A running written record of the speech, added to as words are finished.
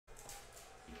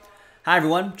Hi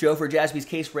everyone, Joe for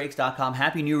JaspysCaseBreaks.com.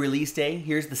 Happy new release day.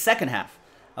 Here's the second half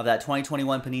of that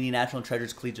 2021 Panini National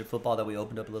Treasures Collegiate Football that we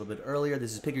opened up a little bit earlier.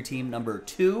 This is Pick Your Team number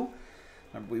 2.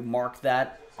 Remember, we marked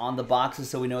that on the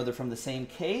boxes so we know they're from the same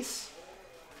case.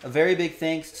 A very big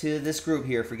thanks to this group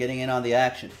here for getting in on the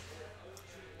action.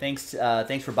 Thanks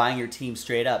for buying your team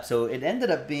straight up. So it ended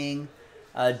up being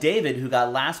David who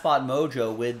got Last Spot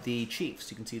Mojo with the Chiefs.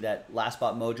 You can see that Last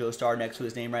Spot Mojo star next to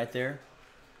his name right there.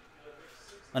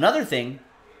 Another thing,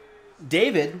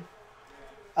 David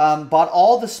bought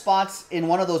all the spots in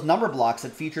one of those number blocks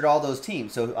that featured all those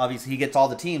teams. So obviously he gets all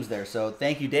the teams there. So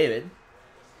thank you, David.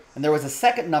 And there was a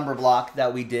second number block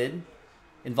that we did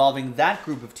involving that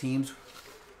group of teams,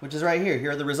 which is right here.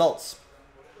 Here are the results.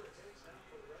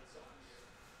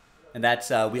 And that's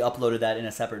we uploaded that in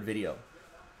a separate video.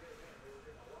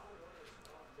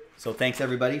 So thanks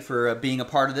everybody for being a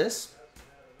part of this.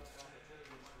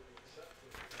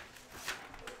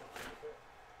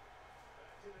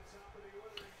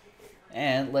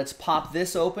 And let's pop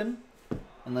this open,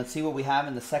 and let's see what we have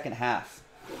in the second half.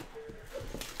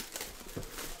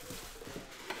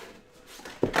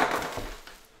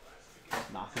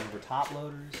 Knocking over top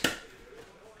loaders.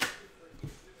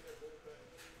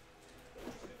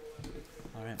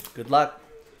 All right, good luck.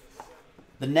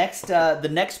 The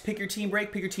next Pick Your Team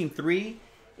break, Pick Your Team 3,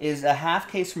 is a half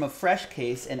case from a fresh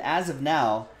case, and as of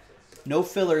now, no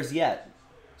fillers yet.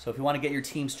 So if you want to get your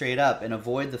team straight up and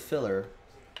avoid the filler,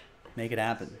 make it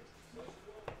happen.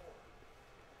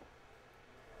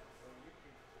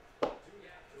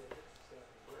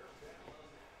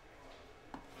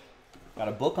 Got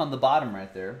a book on the bottom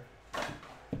right there.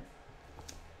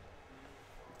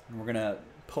 And we're going to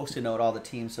post-it note all the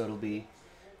teams so it'll be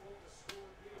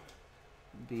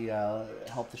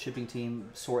help the shipping team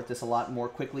sort this a lot more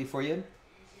quickly for you.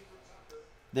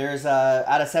 There's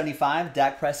out of 75,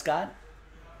 Dak Prescott.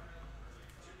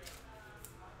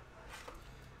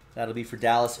 That'll be for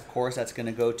Dallas, of course. That's going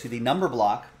to go to the number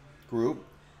block group.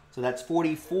 So that's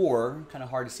 44. Kind of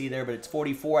hard to see there, but it's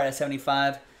 44 out of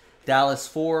 75. Dallas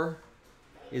 4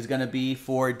 is going to be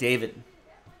for David.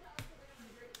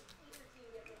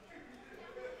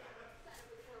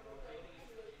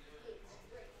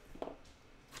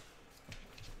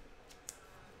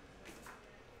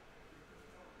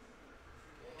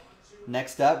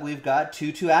 Next up, we've got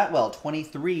Tutu Atwell,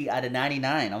 23 out of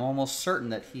 99. I'm almost certain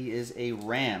that he is a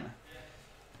Ram.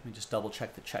 Let me just double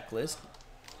check the checklist.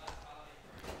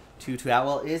 Tutu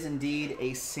Atwell is indeed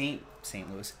a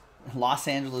Los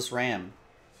Angeles Ram.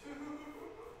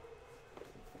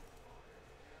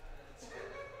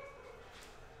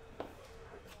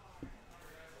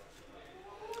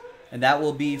 And that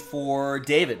will be for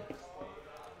David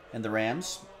and the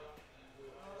Rams.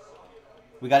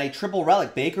 We got a triple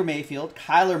relic, Baker Mayfield,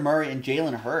 Kyler Murray, and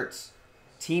Jalen Hurts.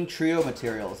 Team trio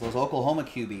materials, those Oklahoma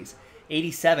QBs.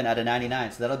 87 out of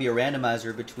 99. So that'll be a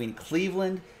randomizer between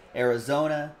Cleveland,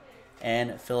 Arizona,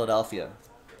 and Philadelphia.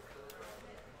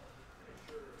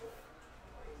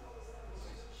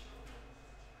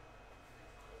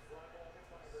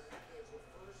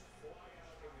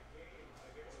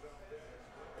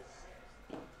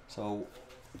 So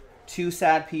 2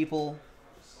 sad people,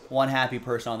 1 happy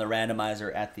person on the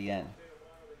randomizer at the end.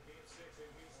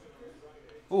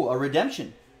 Ooh, a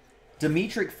redemption.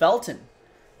 Demetric Felton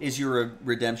is your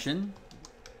redemption.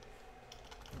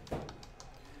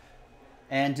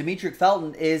 And Demetric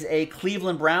Felton is a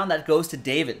Cleveland Brown that goes to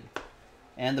David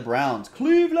and the Browns.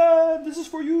 Cleveland, this is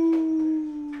for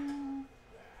you.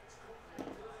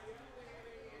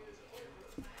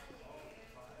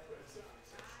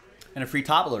 And a free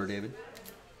top loader, David.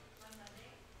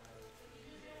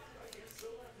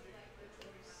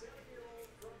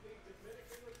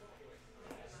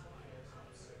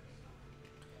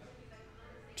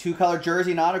 Two-color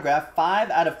jersey and autograph, 5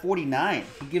 out of 49.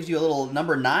 He gives you a little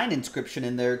number 9 inscription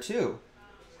in there, too.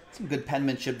 Some good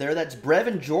penmanship there. That's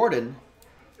Brevin Jordan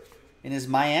in his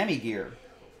Miami gear.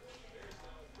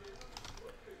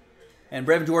 And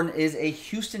Brevin Jordan is a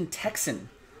Houston Texan.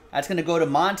 That's going to go to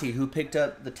Monty, who picked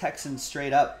up the Texans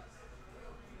straight up.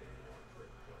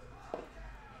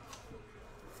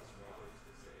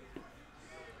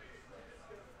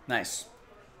 Nice.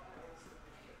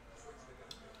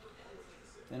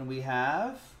 Then we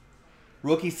have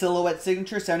rookie silhouette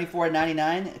signature, 74 at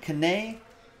 99, Kene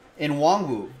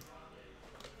Nwangwu.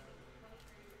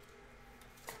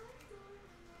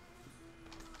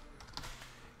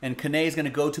 And Kene is going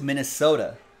to go to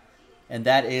Minnesota. And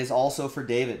that is also for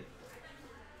David.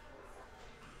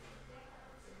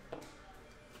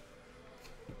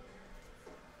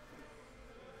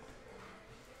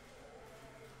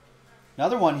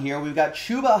 Another one here. We've got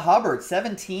Chuba Hubbard,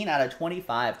 17 out of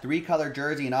 25. 3-color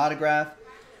jersey and autograph.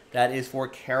 That is for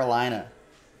Carolina.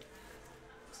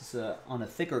 This is on a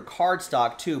thicker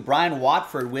cardstock, too. Brian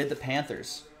Watford with the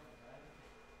Panthers.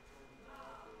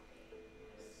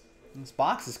 This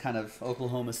box is kind of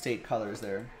Oklahoma State colors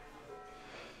there.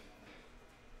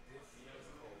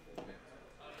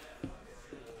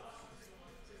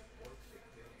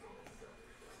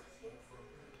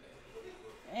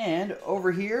 And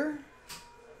over here,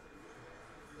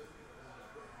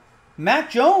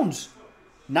 Mac Jones.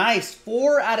 Nice.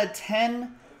 4 out of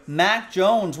 10, Mac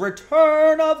Jones.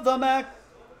 Return of the Mac.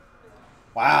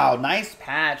 Wow, nice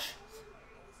patch.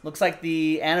 Looks like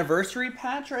the anniversary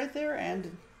patch right there.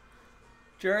 And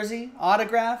jersey,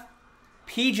 autograph.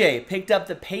 PJ picked up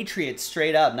the Patriots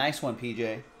straight up. Nice one,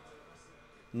 PJ.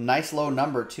 Nice low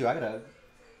number, too. I gotta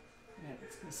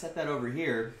set that over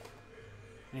here.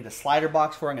 I need a slider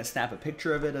box for it. I'm going to snap a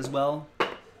picture of it as well.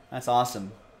 That's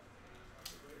awesome.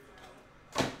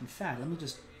 In fact, let me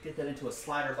just get that into a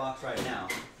slider box right now.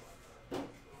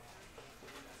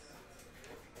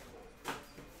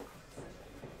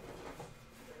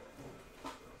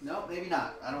 No, maybe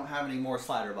not. I don't have any more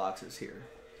slider boxes here.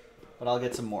 But I'll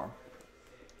get some more.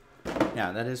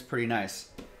 Yeah, that is pretty nice.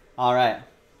 All right.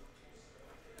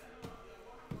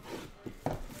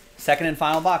 Second and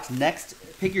final box. Next,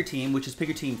 pick your team, which is pick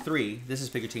your team 3. This is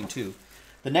pick your team 2.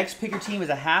 The next pick your team is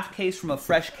a half case from a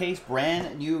fresh case,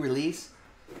 brand new release.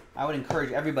 I would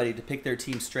encourage everybody to pick their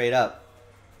team straight up.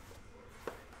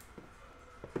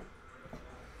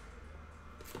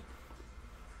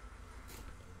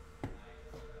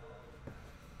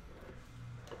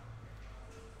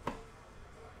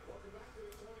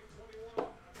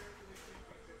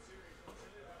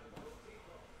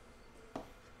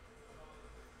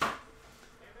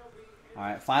 All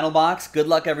right, final box. Good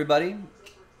luck, everybody.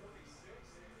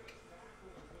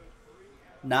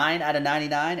 9 out of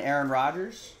 99, Aaron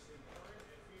Rodgers.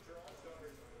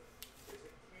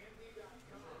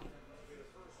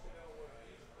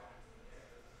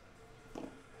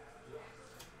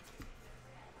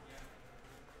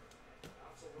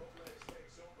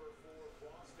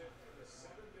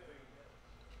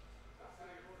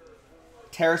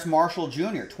 Terrace Marshall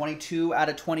Jr., 22 out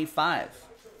of 25.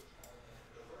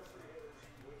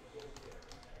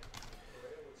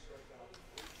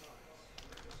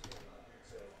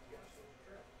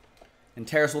 And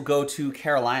Terrace will go to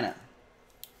Carolina.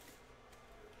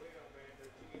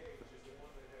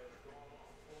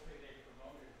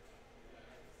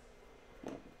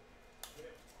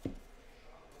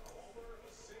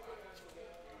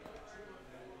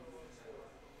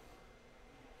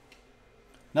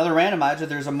 Another randomizer,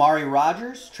 there's Amari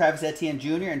Rodgers, Travis Etienne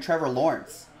Jr., and Trevor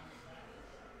Lawrence.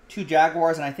 2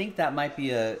 Jaguars, and I think that might be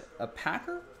a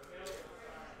Packer.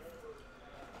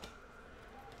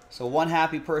 So 1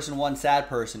 happy person, 1 sad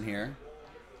person here.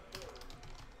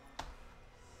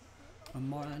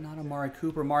 Not Amari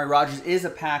Cooper. Amari Rodgers is a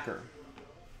Packer.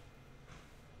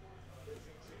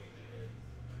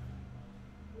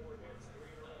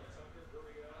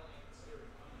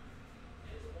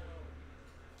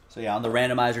 So yeah, on the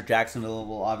randomizer, Jacksonville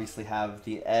will obviously have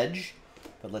the edge.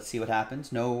 But let's see what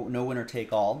happens. No winner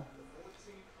take all.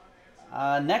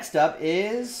 Next up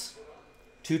is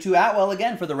Tutu Atwell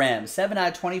again for the Rams. 7 out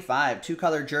of 25.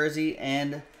 2-color jersey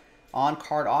and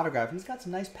on-card autograph. He's got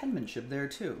some nice penmanship there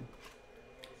too.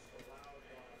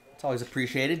 It's always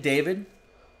appreciated. David.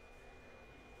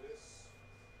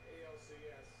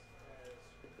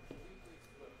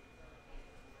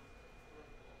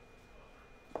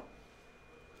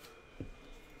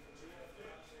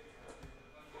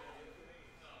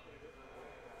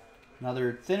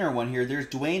 Another thinner one here. There's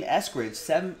Dwayne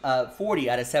Eskridge, 40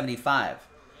 out of 75.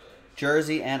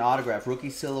 Jersey and autograph.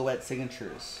 Rookie silhouette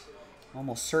signatures.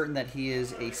 Almost certain that he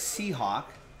is a Seahawk.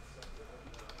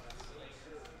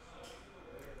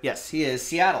 Yes, he is.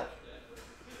 Seattle.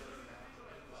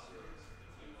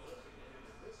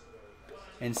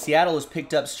 And Seattle was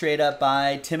picked up straight up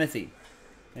by Timothy.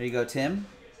 There you go, Tim.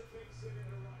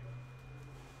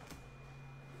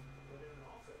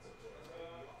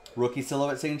 Rookie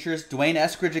silhouette signatures. Dwayne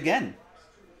Eskridge again.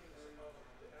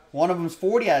 One of them's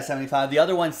 40 out of 75. The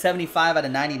other one's 75 out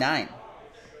of 99.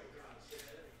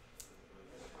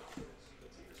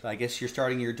 So I guess you're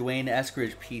starting your Dwayne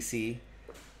Eskridge PC,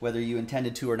 whether you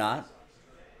intended to or not.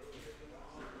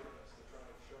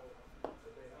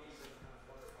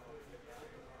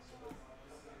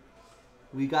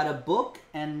 We got a book,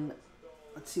 and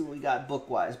let's see what we got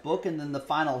book-wise. Book and then the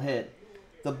final hit.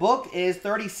 The book is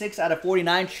 36 out of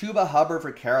 49. Chuba Hubbard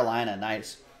for Carolina.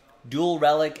 Nice. Dual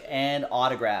relic and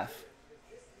autograph.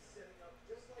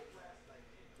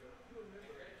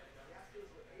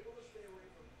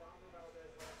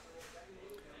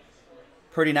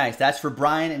 Pretty nice. That's for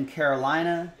Brian in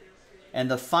Carolina. And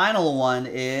the final one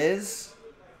is...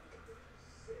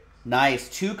 nice.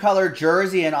 2-color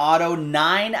jersey and auto.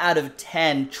 9 out of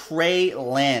 10. Trey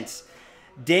Lance.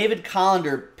 David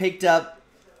Collender picked up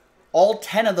all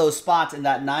 10 of those spots in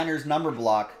that Niners number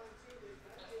block,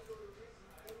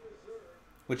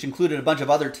 which included a bunch of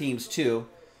other teams too.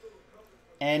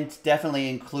 And definitely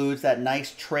includes that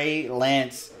nice Trey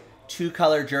Lance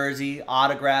 2-color jersey,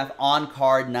 autograph, on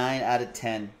card, 9 out of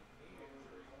 10.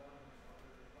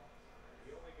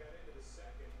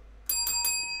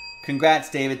 Congrats,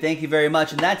 David. Thank you very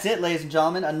much. And that's it, ladies and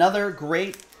gentlemen. Another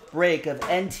great break of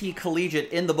NT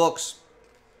Collegiate in the books.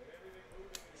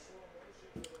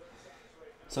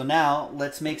 So now,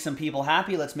 let's make some people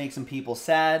happy. Let's make some people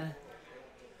sad.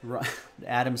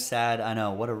 Adam's sad. I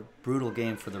know. What a brutal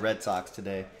game for the Red Sox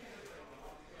today.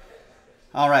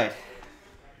 All right.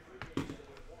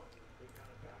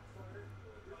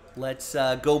 Let's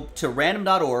go to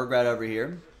random.org right over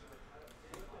here.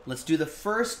 Let's do the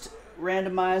first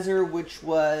randomizer, which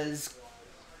was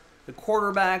the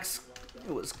quarterbacks.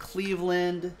 It was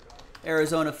Cleveland,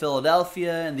 Arizona,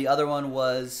 Philadelphia, and the other one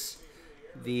was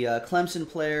the Clemson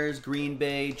players, Green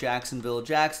Bay, Jacksonville,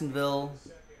 Jacksonville.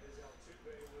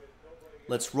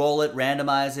 Let's roll it,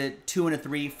 randomize it, 2 and a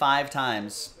 3, 5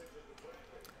 times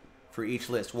for each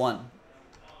list. 1,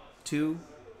 2,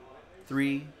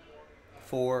 3,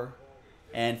 4,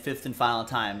 and 5th and final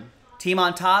time. Team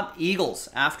on top, Eagles,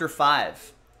 after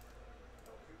 5.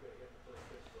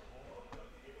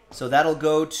 So that'll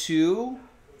go to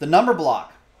the number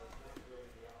block.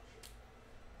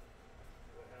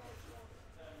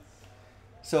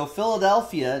 So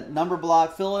Philadelphia, number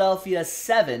block, Philadelphia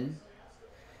 7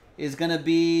 is going to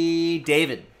be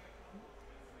David.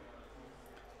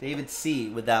 David C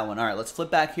with that one. All right, let's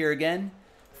flip back here again.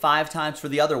 5 times for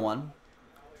the other one.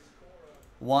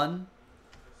 1,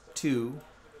 2,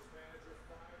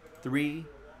 3,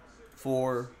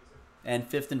 4, and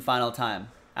 5th and final time.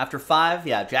 After 5,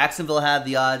 yeah, Jacksonville had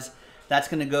the odds. That's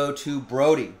going to go to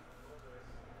Brody.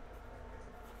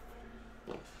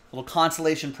 Little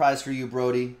consolation prize for you,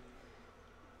 Brody.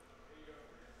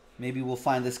 Maybe we'll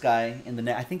find this guy in the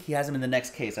next. I think he has him in the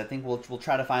next case. I think we'll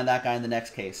try to find that guy in the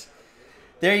next case.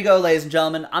 There you go, ladies and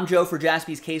gentlemen. I'm Joe for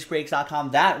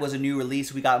JaspysCaseBreaks.com. That was a new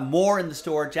release. We got more in the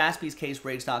store,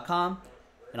 JaspysCaseBreaks.com.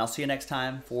 And I'll see you next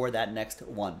time for that next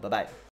one. Bye-bye.